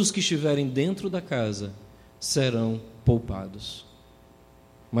todos os que estiverem dentro da casa serão poupados.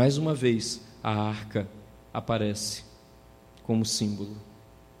 Mais uma vez, a arca aparece como símbolo.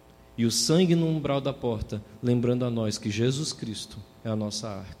 E o sangue no umbral da porta, lembrando a nós que Jesus Cristo é a nossa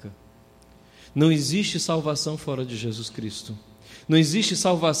arca. Não existe salvação fora de Jesus Cristo. Não existe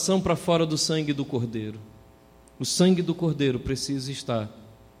salvação para fora do sangue do Cordeiro. O sangue do Cordeiro precisa estar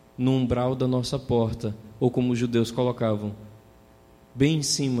no umbral da nossa porta, ou como os judeus colocavam, bem em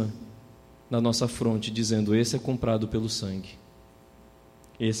cima da nossa fronte, dizendo: esse é comprado pelo sangue.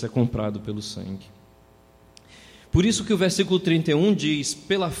 Esse é comprado pelo sangue. Por isso que o versículo 31 diz: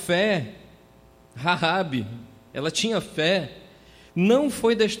 pela fé, Raabe, ela tinha fé, não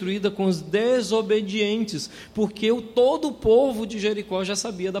foi destruída com os desobedientes, porque todo o povo de Jericó já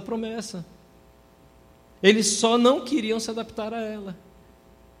sabia da promessa. Eles só não queriam se adaptar a ela.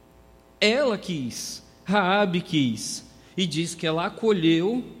 Ela quis, Raabe quis, e diz que ela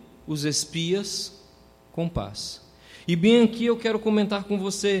acolheu os espias com paz. E bem aqui eu quero comentar com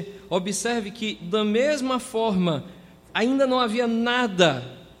você, observe que da mesma forma, ainda não havia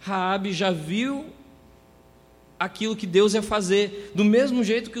nada, Raabe já viu aquilo que Deus ia fazer, do mesmo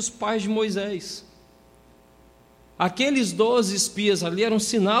jeito que os pais de Moisés. Aqueles 12 espias ali eram um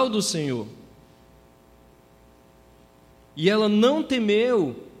sinal do Senhor. E ela não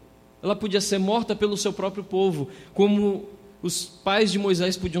temeu, ela podia ser morta pelo seu próprio povo, como os pais de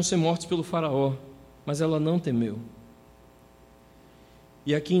Moisés podiam ser mortos pelo faraó, mas ela não temeu.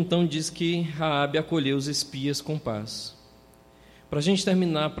 E aqui então diz que Raabe acolheu os espias com paz. Para a gente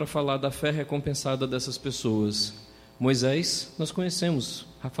terminar, para falar da fé recompensada dessas pessoas, Moisés, nós conhecemos,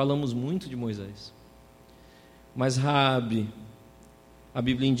 falamos muito de Moisés. Mas Raabe, a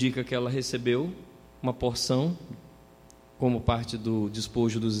Bíblia indica que ela recebeu uma porção como parte do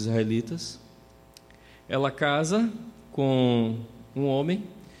despojo dos israelitas. Ela casa com um homem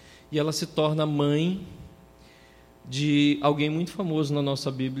e ela se torna mãe de alguém muito famoso na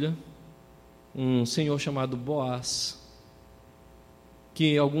nossa Bíblia, um senhor chamado Boaz,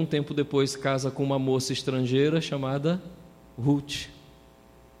 que algum tempo depois casa com uma moça estrangeira chamada Ruth.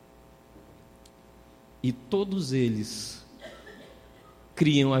 E todos eles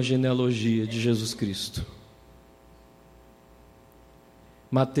criam a genealogia de Jesus Cristo.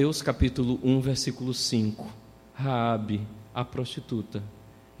 Mateus capítulo 1, versículo 5. Raabe, a prostituta,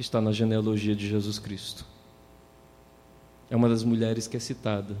 está na genealogia de Jesus Cristo. É uma das mulheres que é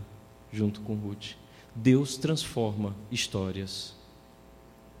citada junto com Ruth. Deus transforma histórias.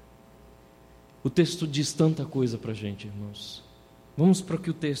 O texto diz tanta coisa para a gente, irmãos. Vamos para o que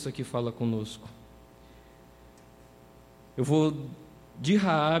o texto aqui fala conosco. Eu vou de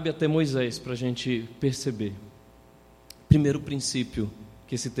Raabe até Moisés para a gente perceber. Primeiro princípio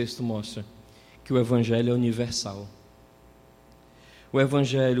que esse texto mostra, que o Evangelho é universal. O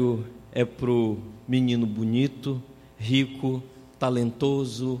Evangelho é para o menino bonito, rico,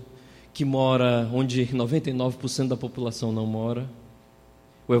 talentoso, que mora onde 99% da população não mora.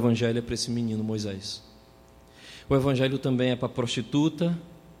 O Evangelho é para esse menino Moisés. O Evangelho também é para prostituta,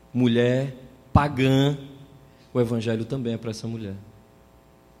 mulher, pagã. O Evangelho também é para essa mulher.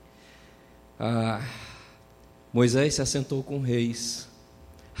 Moisés se assentou com reis.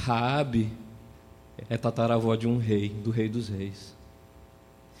 Raabe é tataravó de um rei, do rei dos reis.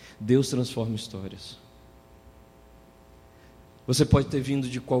 Deus transforma histórias. Você pode ter vindo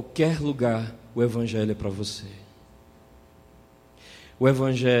de qualquer lugar, o Evangelho é para você. O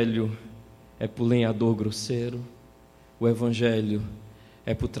Evangelho é para o lenhador grosseiro, o Evangelho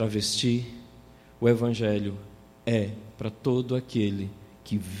é para o travesti, o Evangelho é para todo aquele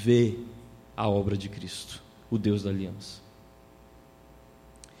que vê a obra de Cristo, o Deus da aliança.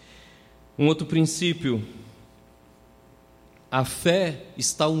 Um outro princípio, a fé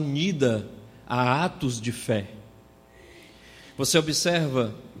está unida a atos de fé. Você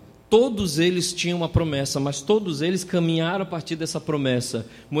observa, todos eles tinham uma promessa, mas todos eles caminharam a partir dessa promessa.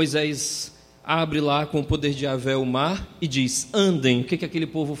 Moisés abre lá com o poder de Yahvé o mar e diz: andem. O que aquele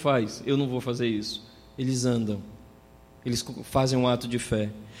povo faz? Eu não vou fazer isso. Eles andam. Eles fazem um ato de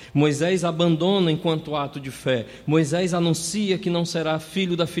fé. Moisés abandona enquanto ato de fé. Moisés anuncia que não será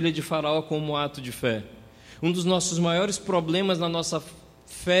filho da filha de Faraó como ato de fé. Um dos nossos maiores problemas na nossa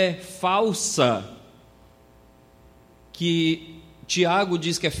fé falsa, que Tiago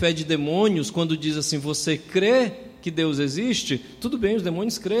diz que é fé de demônios, quando diz assim: você crê que Deus existe? Tudo bem, os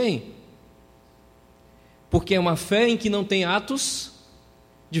demônios creem. Porque é uma fé em que não tem atos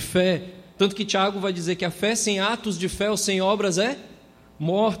de fé. Tanto que Tiago vai dizer que a fé sem atos de fé ou sem obras é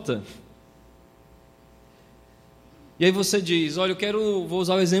morta. E aí você diz: olha, vou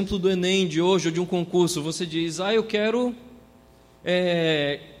usar o exemplo do Enem de hoje, ou de um concurso. Você diz: eu quero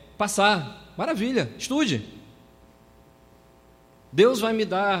passar. Maravilha, estude. Deus vai me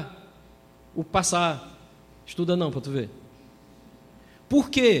dar o passar. Estuda não, para tu ver. Por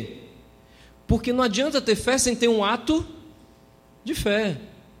quê? Porque não adianta ter fé sem ter um ato de fé.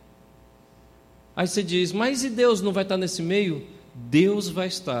 Aí você diz: mas e Deus não vai estar nesse meio? Deus vai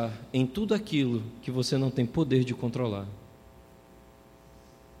estar em tudo aquilo que você não tem poder de controlar.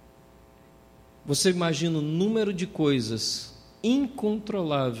 Você imagina o número de coisas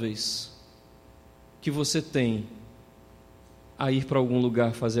incontroláveis que você tem a ir para algum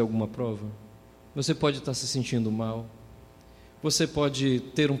lugar fazer alguma prova. Você pode estar se sentindo mal. Você pode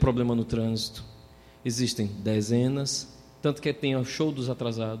ter um problema no trânsito. Existem dezenas, tanto que tem o show dos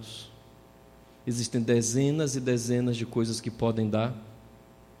atrasados. Existem dezenas e dezenas de coisas que podem dar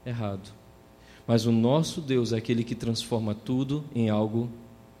errado. Mas o nosso Deus é aquele que transforma tudo em algo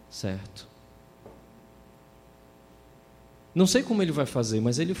certo. Não sei como Ele vai fazer,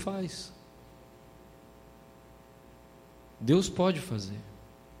 mas Ele faz. Deus pode fazer.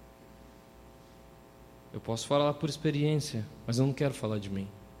 Eu posso falar por experiência, mas eu não quero falar de mim.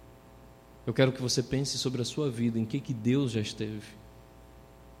 Eu quero que você pense sobre a sua vida, em que Deus já esteve.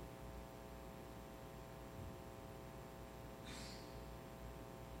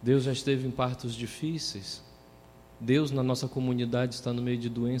 Deus já esteve em partos difíceis. Deus na nossa comunidade está no meio de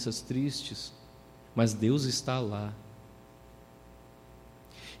doenças tristes, mas Deus está lá.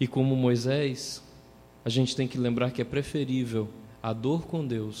 E como Moisés, a gente tem que lembrar que é preferível a dor com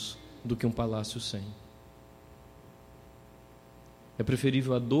Deus do que um palácio sem. É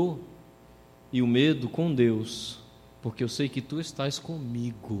preferível a dor e o medo com Deus, porque eu sei que Tu estás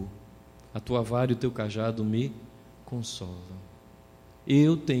comigo. A Tua vara e o Teu cajado me consolam.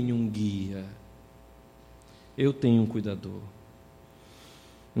 Eu tenho um guia. Eu tenho um cuidador.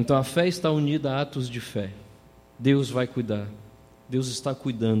 Então a fé está unida a atos de fé. Deus vai cuidar. Deus está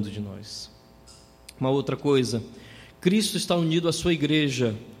cuidando de nós. Uma outra coisa, Cristo está unido à sua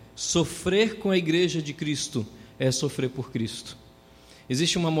igreja. Sofrer com a igreja de Cristo é sofrer por Cristo.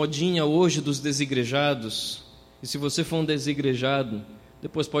 Existe uma modinha hoje dos desigrejados, e se você for um desigrejado,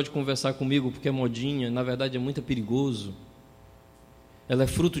 depois pode conversar comigo, porque a modinha, na verdade, é muito perigoso. Ela é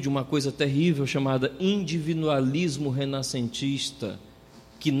fruto de uma coisa terrível chamada individualismo renascentista,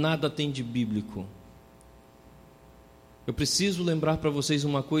 que nada tem de bíblico. Eu preciso lembrar para vocês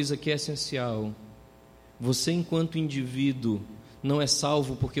uma coisa que é essencial. Você, enquanto indivíduo, não é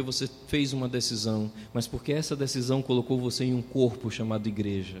salvo porque você fez uma decisão, mas porque essa decisão colocou você em um corpo chamado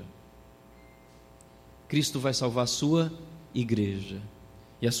igreja. Cristo vai salvar a sua igreja,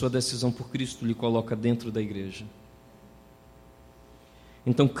 e a sua decisão por Cristo lhe coloca dentro da igreja.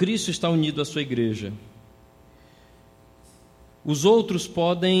 Então Cristo está unido à sua igreja. Os outros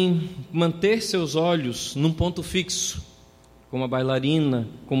podem manter seus olhos num ponto fixo, como a bailarina,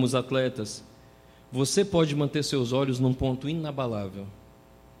 como os atletas. Você pode manter seus olhos num ponto inabalável.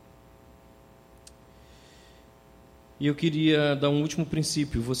 E eu queria dar um último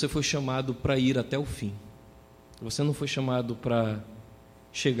princípio. Você foi chamado para ir até o fim. Você não foi chamado para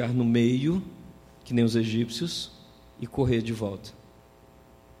chegar no meio, que nem os egípcios, e correr de volta.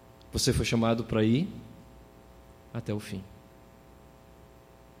 Você foi chamado para ir até o fim.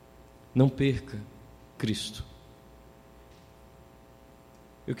 Não perca Cristo.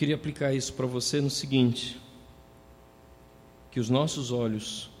 Eu queria aplicar isso para você no seguinte: que os nossos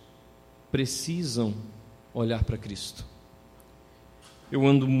olhos precisam olhar para Cristo. Eu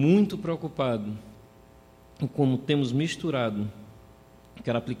ando muito preocupado em como temos misturado,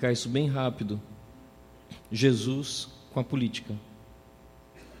 quero aplicar isso bem rápido, Jesus com a política.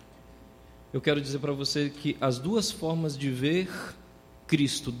 Eu quero dizer para você que as duas formas de ver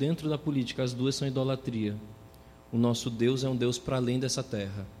Cristo dentro da política, as duas são idolatria. O nosso Deus é um Deus para além dessa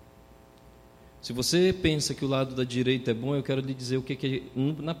terra. Se você pensa que o lado da direita é bom, eu quero lhe dizer o que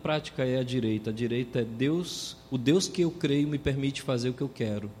na prática é a direita. A direita é Deus, o Deus que eu creio me permite fazer o que eu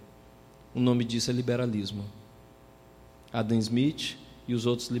quero. O nome disso é liberalismo. Adam Smith e os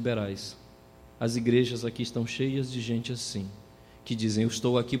outros liberais. As igrejas aqui estão cheias de gente assim, que dizem: eu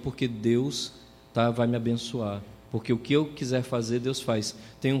estou aqui porque Deus vai me abençoar. Porque o que eu quiser fazer, Deus faz.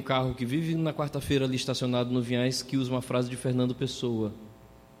 Tem um carro que vive na quarta-feira ali estacionado no Vinhais que usa uma frase de Fernando Pessoa: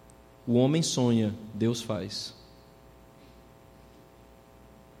 o homem sonha, Deus faz.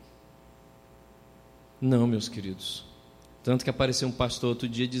 Não, meus queridos. Tanto que apareceu um pastor outro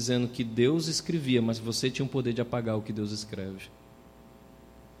dia dizendo que Deus escrevia, mas você tinha o poder de apagar o que Deus escreve.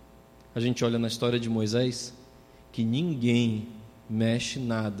 A gente olha na história de Moisés que ninguém mexe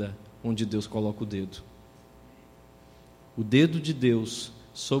nada onde Deus coloca o dedo. O dedo de Deus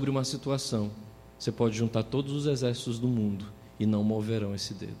sobre uma situação, você pode juntar todos os exércitos do mundo e não moverão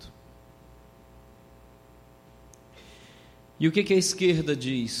esse dedo. E o que a esquerda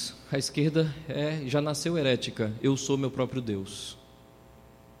diz? A esquerda já nasceu herética. Eu sou meu próprio Deus.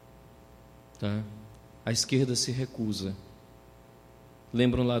 Tá? A esquerda se recusa.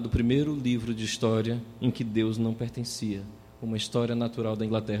 Lembram lá do primeiro livro de história em que Deus não pertencia, uma história natural da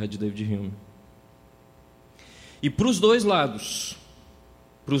Inglaterra, de David Hume. E para os dois lados,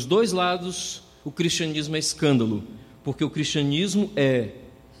 o cristianismo é escândalo, porque o cristianismo é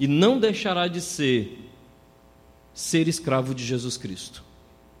e não deixará de ser ser escravo de Jesus Cristo.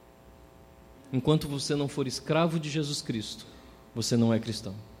 Enquanto você não for escravo de Jesus Cristo, você não é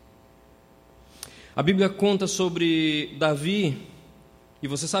cristão. A Bíblia conta sobre Davi, e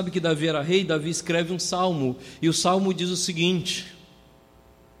você sabe que Davi era rei. Davi escreve um salmo, e o salmo diz o seguinte: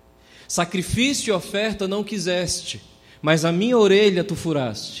 sacrifício e oferta não quiseste, mas a minha orelha tu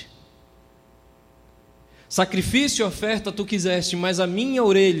furaste. Sacrifício e oferta tu quiseste, mas a minha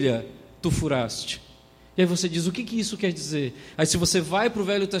orelha tu furaste. E aí você diz, o que isso quer dizer? Aí se você vai para o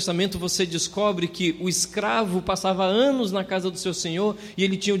Velho Testamento, você descobre que o escravo passava anos na casa do seu senhor e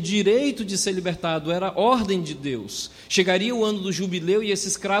ele tinha o direito de ser libertado, era a ordem de Deus. Chegaria o ano do jubileu e esse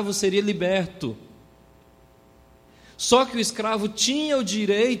escravo seria liberto. Só que o escravo tinha o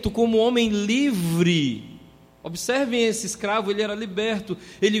direito, como homem livre. Observem esse escravo, ele era liberto,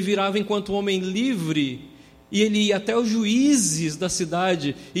 ele virava enquanto homem livre e ele ia até os juízes da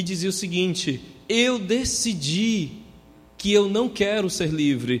cidade e dizia o seguinte: eu decidi que eu não quero ser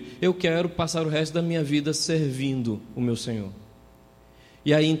livre, eu quero passar o resto da minha vida servindo o meu Senhor.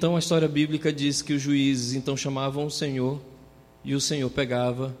 E aí então a história bíblica diz que os juízes então chamavam o Senhor, e o Senhor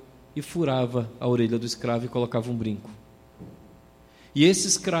pegava e furava a orelha do escravo e colocava um brinco. E esse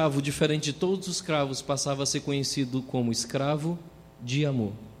escravo, diferente de todos os escravos, passava a ser conhecido como escravo de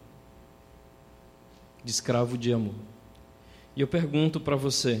amor. De escravo de amor. E eu pergunto para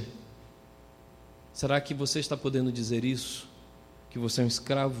você, será que você está podendo dizer isso? Que você é um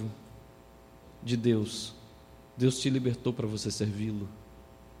escravo de Deus? Deus te libertou para você servi-lo.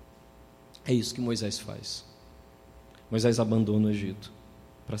 É isso que Moisés faz. Moisés abandona o Egito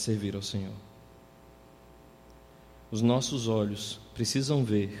para servir ao Senhor. Os nossos olhos precisam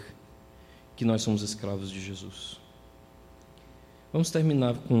ver que nós somos escravos de Jesus. Vamos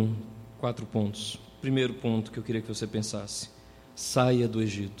terminar com 4 pontos. Primeiro ponto que eu queria que você pensasse: saia do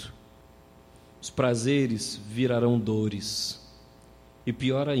Egito. Os prazeres virarão dores. E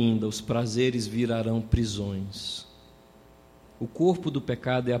pior ainda, os prazeres virarão prisões. O corpo do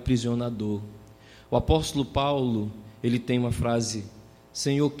pecado é aprisionador. O apóstolo Paulo, ele tem uma frase: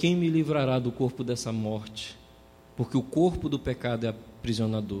 Senhor, quem me livrará do corpo dessa morte? Porque o corpo do pecado é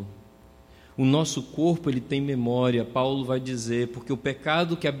aprisionador. O nosso corpo, ele tem memória. Paulo vai dizer, porque o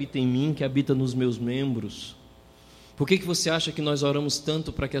pecado que habita em mim, que habita nos meus membros. Por que você acha que nós oramos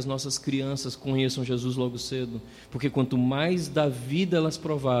tanto para que as nossas crianças conheçam Jesus logo cedo? Porque quanto mais da vida elas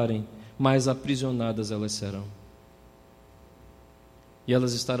provarem, mais aprisionadas elas serão. E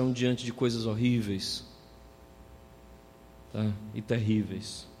elas estarão diante de coisas horríveis, tá? E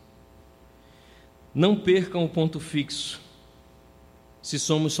terríveis. Não percam o ponto fixo. Se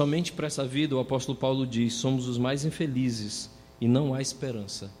somos somente para essa vida, o apóstolo Paulo diz, somos os mais infelizes e não há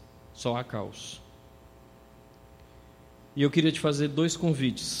esperança, só há caos. E eu queria te fazer 2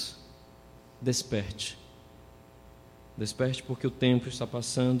 convites. Desperte. Desperte, porque o tempo está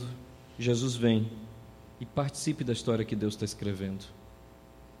passando, Jesus vem, e participe da história que Deus está escrevendo.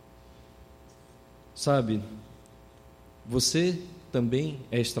 Sabe, você também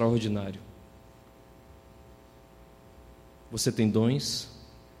é extraordinário. Você tem dons,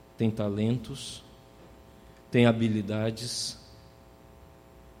 tem talentos, tem habilidades,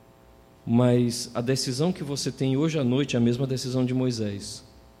 mas a decisão que você tem hoje à noite é a mesma decisão de Moisés.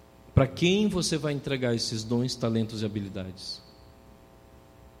 Para quem você vai entregar esses dons, talentos e habilidades?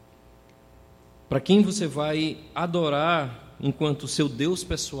 Para quem você vai adorar enquanto seu Deus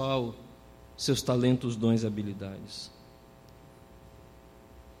pessoal, seus talentos, dons e habilidades?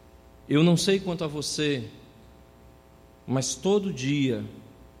 Eu não sei quanto a você, mas todo dia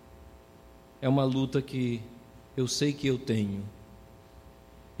é uma luta que eu sei que eu tenho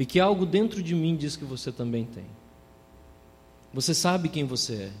e que algo dentro de mim diz que você também tem. Você sabe quem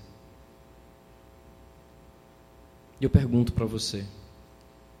você é. E eu pergunto para você,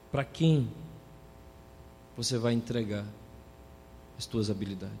 para quem você vai entregar as tuas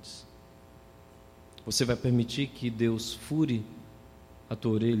habilidades? Você vai permitir que Deus fure a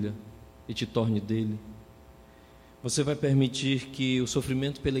tua orelha e te torne dele? Você vai permitir que o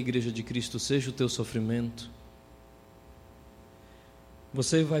sofrimento pela igreja de Cristo seja o teu sofrimento?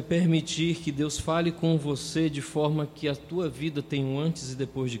 Você vai permitir que Deus fale com você de forma que a tua vida tenha um antes e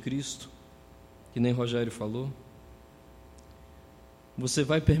depois de Cristo? Que nem Rogério falou? Você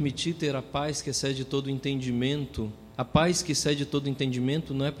vai permitir ter a paz que excede todo entendimento? A paz que excede todo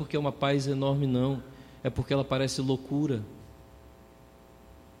entendimento não é porque é uma paz enorme, não. É porque ela parece loucura.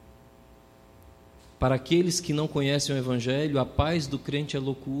 Para aqueles que não conhecem o Evangelho, a paz do crente é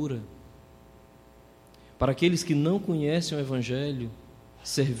loucura. Para aqueles que não conhecem o Evangelho,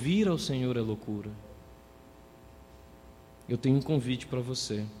 servir ao Senhor é loucura. Eu tenho um convite para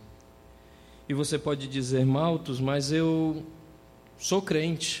você. E você pode dizer, Maltos, mas eu sou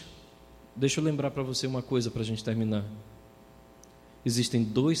crente. Deixa eu lembrar para você uma coisa para a gente terminar. Existem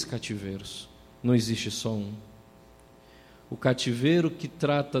 2 cativeiros, não existe só um. O cativeiro que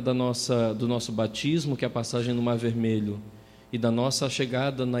trata do nosso batismo, que é a passagem no Mar Vermelho, e da nossa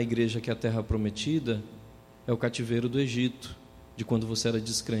chegada na igreja, que é a terra prometida, é o cativeiro do Egito, de quando você era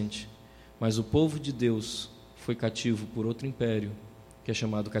descrente. Mas o povo de Deus foi cativo por outro império, que é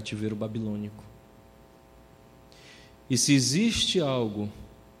chamado cativeiro babilônico. E se existe algo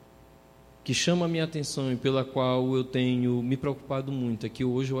que chama a minha atenção e pela qual eu tenho me preocupado muito, é que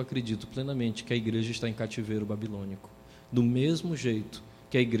hoje eu acredito plenamente que a igreja está em cativeiro babilônico, do mesmo jeito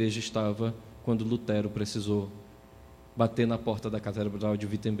que a igreja estava quando Lutero precisou bater na porta da Catedral de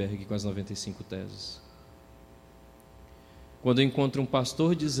Wittenberg com as 95 teses. Quando eu encontro um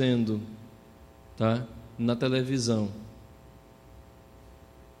pastor dizendo, na televisão,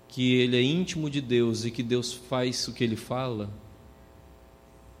 que ele é íntimo de Deus e que Deus faz o que ele fala,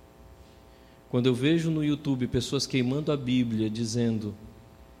 quando eu vejo no YouTube pessoas queimando a Bíblia, dizendo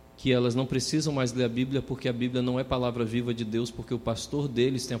que elas não precisam mais ler a Bíblia porque a Bíblia não é palavra viva de Deus, porque o pastor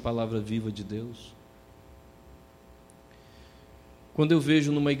deles tem a palavra viva de Deus. Quando eu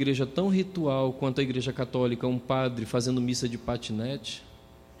vejo numa igreja tão ritual quanto a igreja católica um padre fazendo missa de patinete,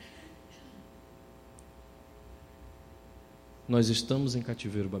 nós estamos em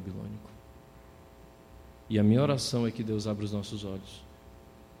cativeiro babilônico. E a minha oração é que Deus abra os nossos olhos.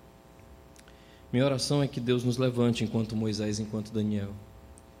 Minha oração é que Deus nos levante enquanto Moisés, enquanto Daniel,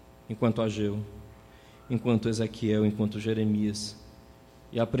 enquanto Ageu, enquanto Ezequiel, enquanto Jeremias,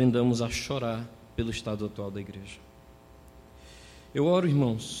 e aprendamos a chorar pelo estado atual da igreja. Eu oro,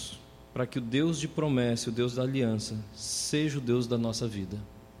 irmãos, para que o Deus de promessa, o Deus da aliança, seja o Deus da nossa vida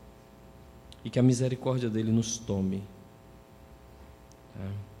e que a misericórdia dele nos tome.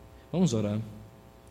 Vamos orar.